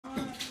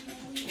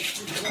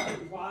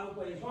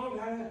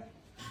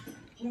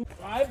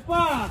来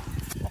吧，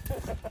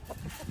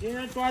今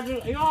天抓只，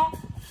哎呀，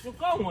就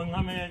告我，你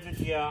看没？这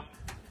鸡，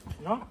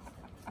你看，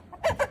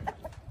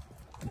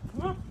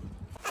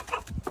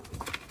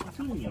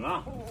就你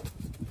了。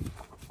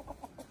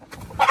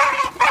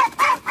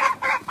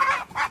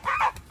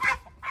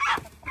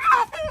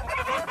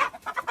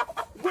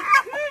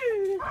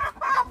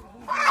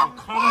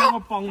看那个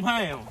帮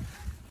派呀！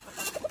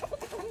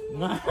你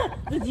看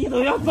这鸡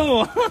都要揍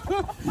啊！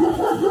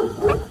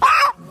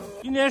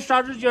今天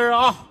杀只鸡儿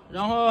啊，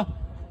然后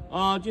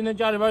今天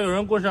家里边有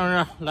人过生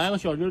日，来个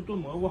小鸡炖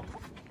蘑菇，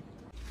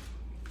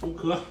不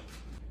渴。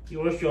一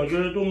会儿小鸡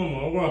炖个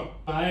蘑菇，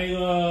来一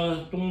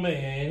个东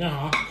北那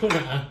啥特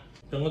产，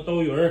整个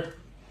刀鱼儿。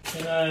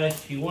现在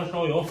起锅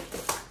烧油，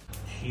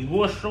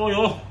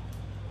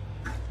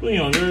炖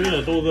小鸡儿就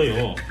得多搁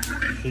油，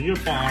使劲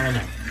扒拉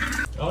它。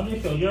然后这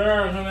小鸡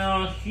儿看没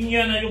有，新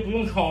鲜的就不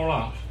用焯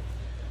了，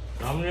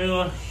咱们这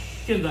个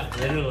现宰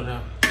的这都是。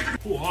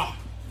嚯！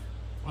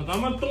把咱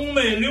们东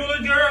北溜达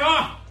鸡儿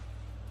啊，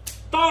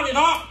倒里头，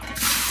扒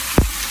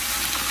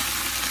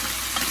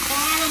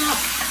拉它。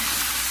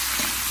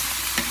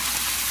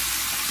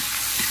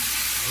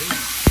哎，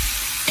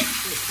这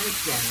也太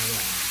香了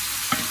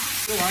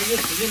这玩意儿就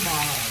使劲扒拉。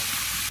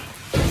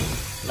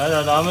来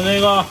点咱们那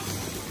个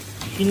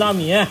新大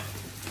米。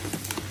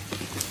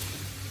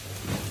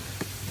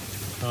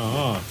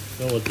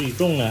这是我自己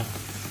种的。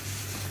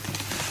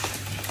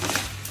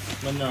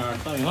焖点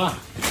大米饭，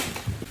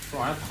这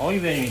玩意儿淘一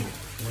遍去。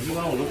我一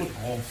般我都不淘。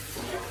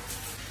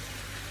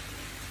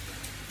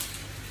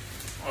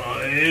哎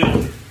呦，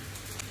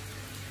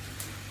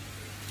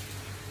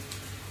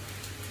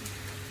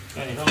盖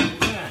上锅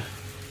盖，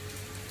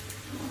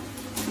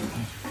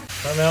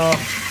看到没有？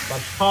把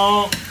汤，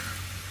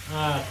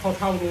泡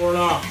差不多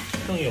了，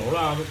剩油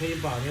了，就可以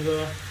把那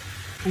个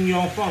葱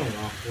姜放里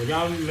啊。我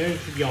家没人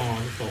吃姜啊，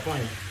就少放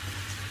一点。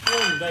之后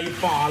你再一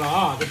扒拉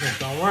啊，就挺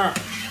香味儿。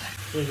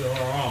这时候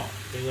啊，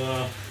这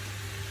个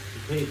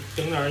你可以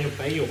整点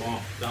白酒啊，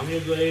咱们就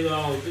搁这个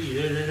我自己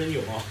的人参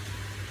酒啊，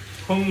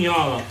冲一下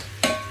子，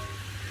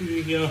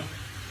去腥。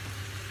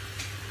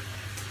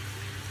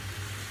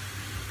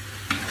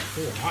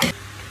哇，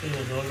这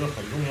个时候就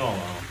很重要了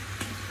啊，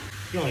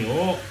酱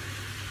油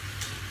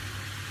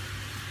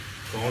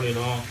搞里头，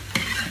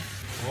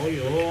蚝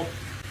油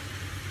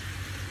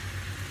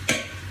搞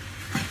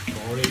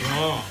里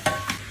头，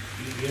鸡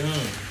精。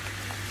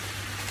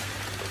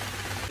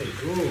哎呦，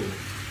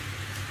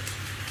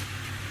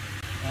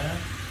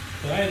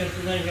可爱的十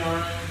三香，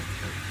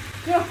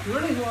这盒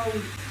里头，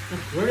这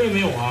盒里没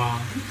有啊？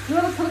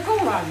盒子吃的够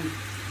了，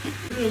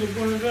这个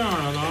做成这样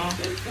了呢？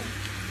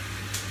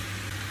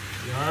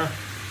盐儿，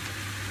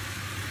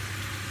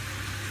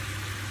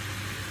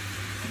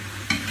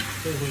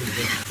最后一个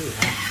醋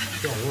啊，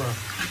调味儿，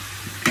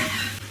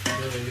这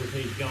个就可以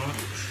加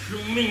生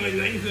命的源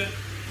泉，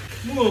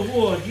没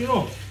过鸡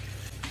肉，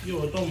一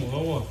会儿倒蘑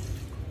菇。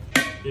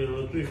这时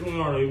候最重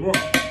要的一步，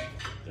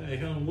盖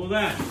上锅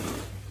盖。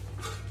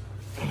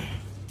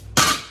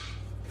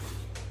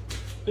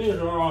这个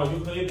时候啊，就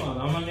可以把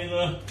咱们这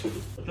个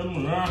榛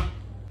蘑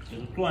给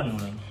它攥出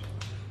来了。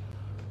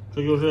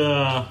这就是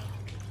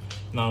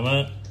俺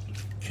们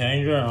前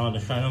一阵啊在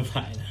山上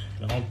采的，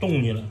然后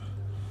冻起来了，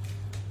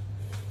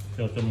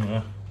叫榛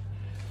蘑。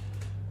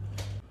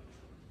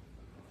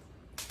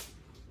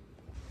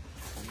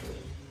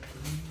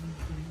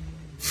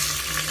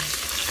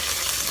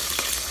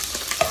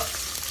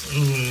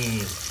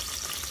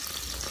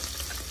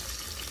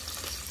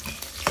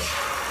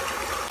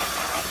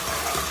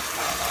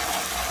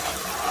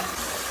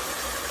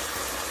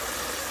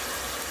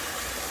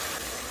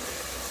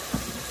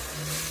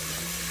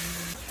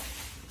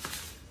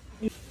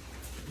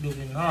六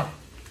件套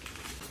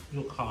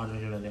又卡出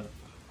去了点，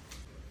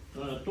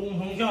冬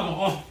虫夏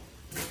草，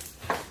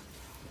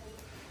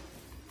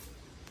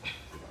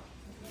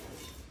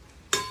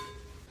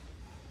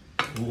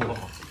哇，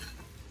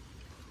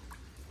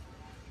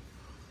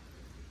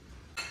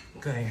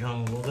盖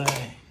上锅盖，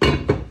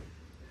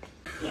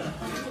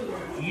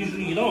一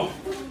时一道，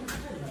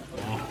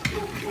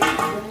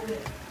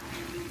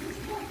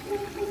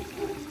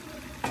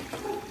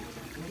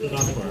这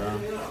大腿儿。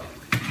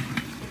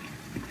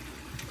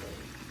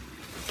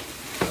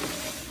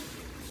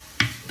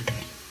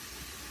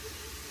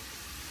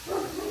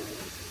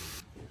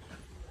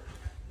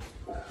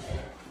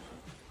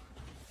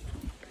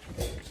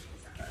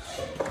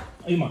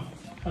哎呀妈，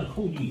还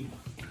扣地！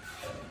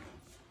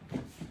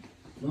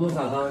能不能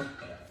撒汤？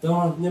等会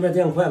儿那边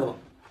垫筷子吧。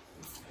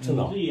趁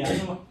早。自己研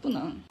究吧。不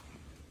能。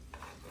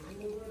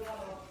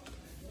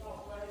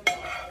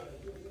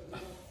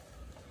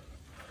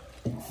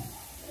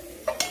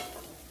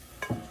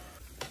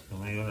可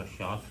能有点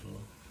瑕疵，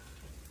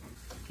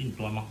给你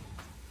端吧。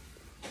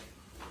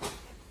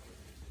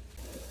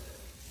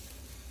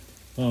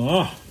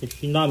这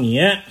新大米，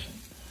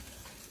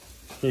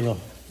这个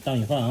大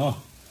米饭啊。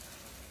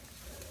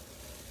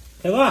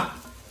开饭，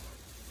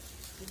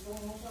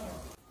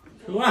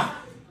吃饭。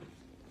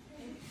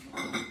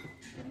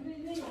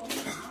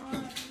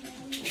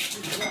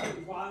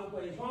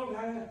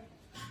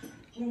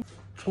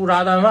粗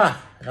茶淡饭。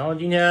然后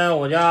今天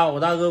我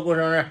大哥过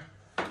生日，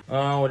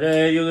我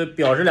这又给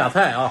表示俩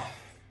菜啊，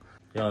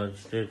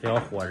这小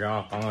伙子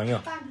啊刚硬。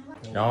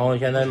然后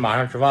现在马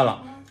上吃饭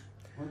了，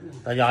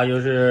大家就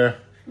是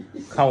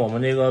看我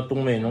们这个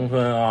东北农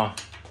村啊，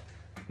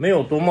没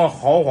有多么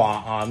豪华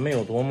啊，没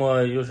有多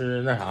么就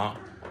是那啥，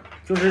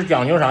就是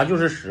讲究啥，就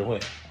是实惠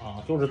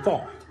啊，就是造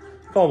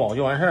饱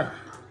就完事儿。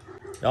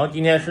然后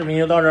今天视频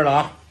就到这儿了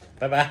啊，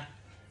拜拜。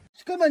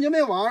根本就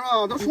没玩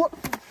啊，都说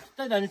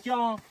再点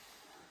姜。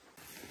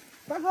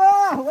大哥，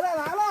我俩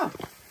来了，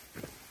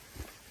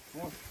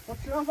我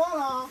吃完饭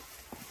了。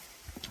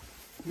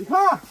你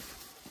看，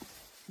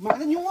买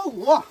的牛窝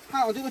骨，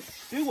还有这个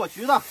水果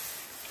橘子，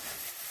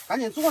赶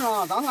紧坐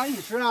上，咱俩一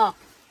起吃啊！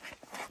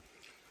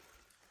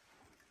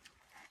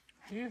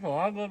你手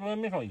上哥昨天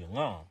没少赢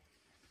啊，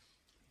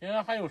现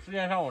在还有时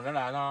间上我这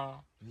来呢？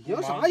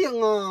赢啥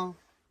赢啊？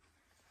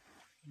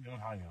赢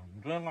啥赢？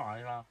你昨天干啥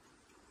去了？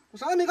我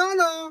啥也没干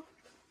呢。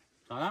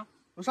咋的？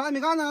我啥也没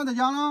干呢，在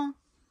家呢。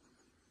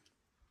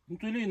你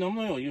嘴里能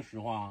不能有一个实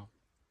话？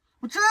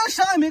我真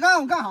啥也没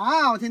干，我干啥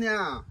呀？我天天。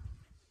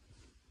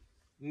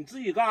你自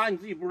己干啥？你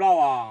自己不知道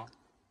啊？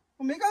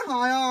我没干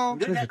啥呀。你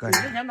这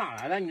钱哪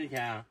来的？你这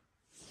钱？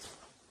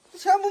这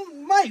钱不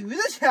卖鱼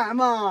的钱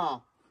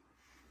吗？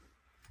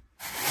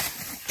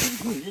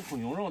你这口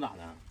牛肉咋的？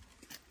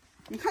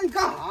你看你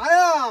干啥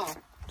呀？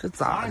这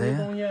咋的呀？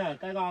东西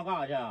该干啥干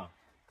啥去。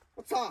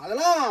我咋的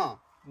了？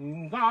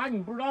你干啥？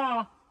你不知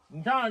道？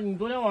你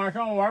昨天晚上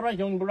上午玩半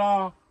宿，你不知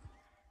道？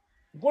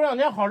你过两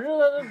天好日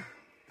子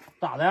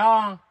咋的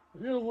呀？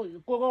日子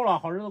过够了，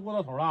好日子过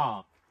到头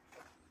了。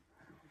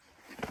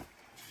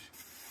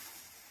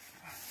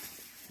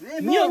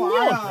你有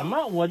什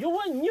么？我就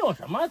问你有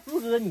什么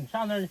资格？你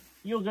上那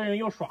又跟人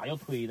又耍又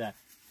推的，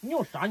你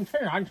有啥？你趁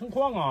啥？你趁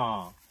矿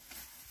啊？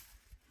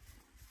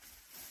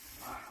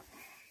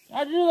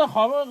啊，日子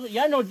好不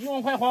眼瞅积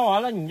分快花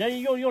完了，你这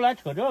又来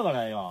扯这个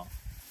了又。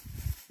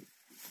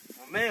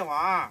我没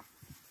玩。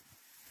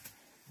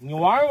你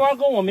玩一玩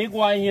跟我没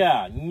关系。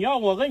你要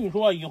我跟你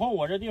说，以后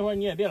我这地方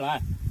你也别来，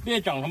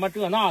别整他妈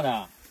这那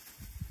的。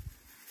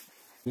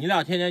你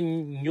俩天天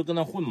你就跟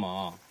他混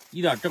嘛，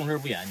一点正事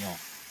不研究。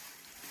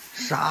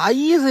啥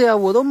意思呀？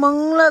我都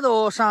懵了，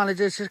都上来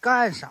这是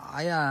干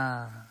啥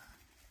呀？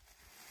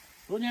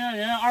昨天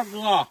人家二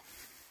哥，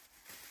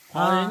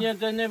人家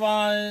跟那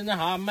帮那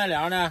啥卖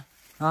粮的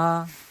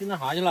啊，去那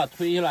啥去了，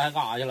推下来还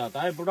干啥去了？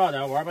咱也不知道，在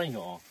这玩半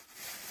宿。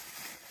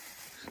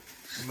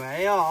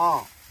没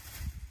有。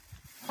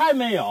还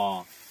没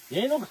有，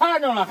人家都看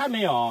着了，还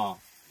没有。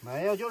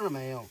没有，就是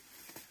没有。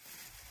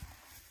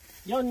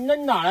那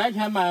你哪来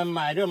钱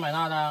买这买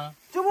那的？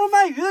这不是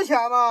卖鱼的钱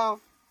吗？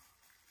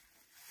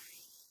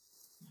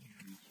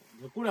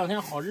过两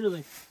天好日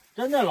子，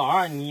真的老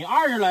二，你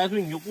20来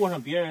岁你就过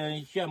上别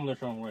人羡慕的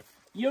生活，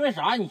因为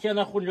啥？你现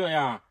在混这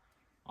样，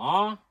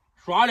啊，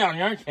耍2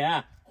年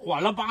钱，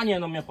还了8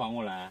年都没还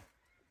过来，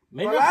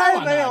没这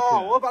还没有，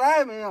我本来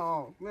也没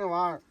有，没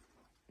玩。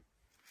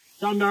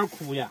上边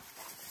哭去。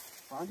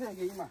反正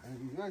给你买，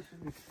你愿意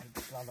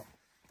吃拉倒。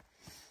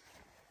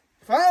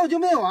反正我就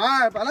没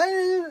玩，本来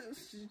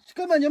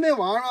根本就没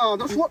玩啊！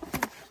都说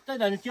再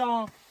点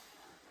姜，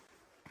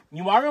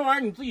你玩没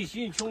玩你自己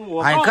心里清楚。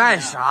哎，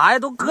干啥呀？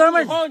都哥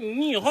们儿，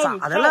你以后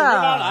咋的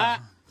了？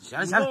行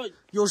了，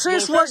有事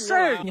说事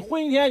儿。你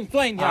混一天你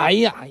赚一天。哎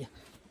呀，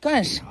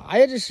干啥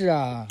呀？这是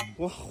啊！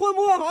我混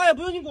不混好也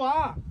不用你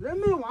管，人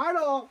没玩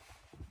都。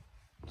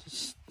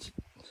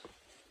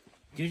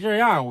就这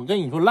样，我跟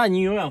你说，烂泥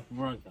永远扶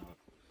不上墙。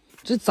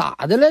这咋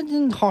的了？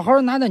你好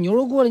好拿点牛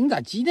肉过来，你咋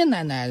急颠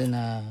奶奶的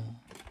呢？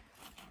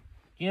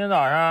今天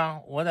早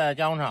上我在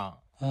加工厂，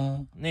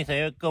那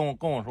谁跟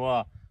我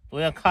说，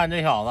昨天看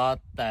这小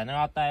子在那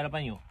嘎待了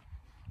半宿，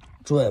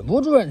准不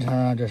准成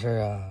啊？这事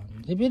儿啊，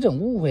你别整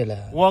误会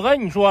了。我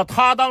跟你说，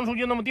他当初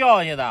就那么掉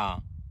下去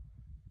的，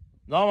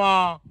知道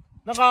吗？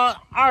那刚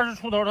20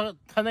出头，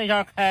他那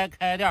下开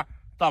店，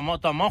怎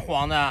么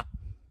黄的？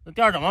那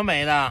店怎么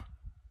没的？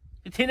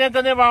就天天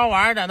跟那帮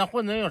玩意儿在那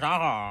混，能有啥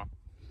好？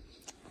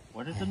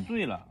我这真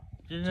醉了，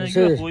真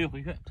是越说越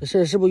回去。这事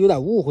儿是不是有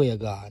点误会呀，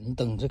哥？你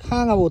等着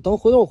看看，回头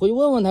我回去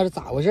问问他是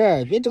咋回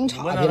事，别整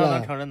岔劈了。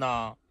能承认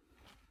呢？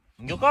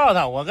你就告诉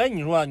他，我跟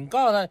你说，你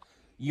告诉他，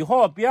以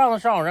后别让他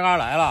上我这嘎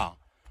来了。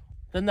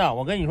真的，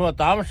我跟你说，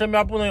咱们身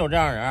边不能有这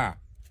样人。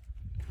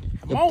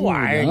什么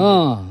玩意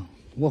儿？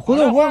我回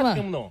头问问。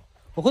听不懂。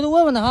我回头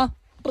问问他哈，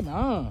不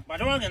能。把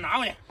这玩意儿给拿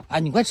过去。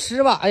哎，你快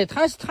吃吧。哎，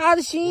他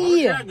的心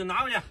意。给拿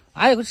过去。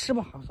哎，快吃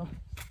吧，好，走。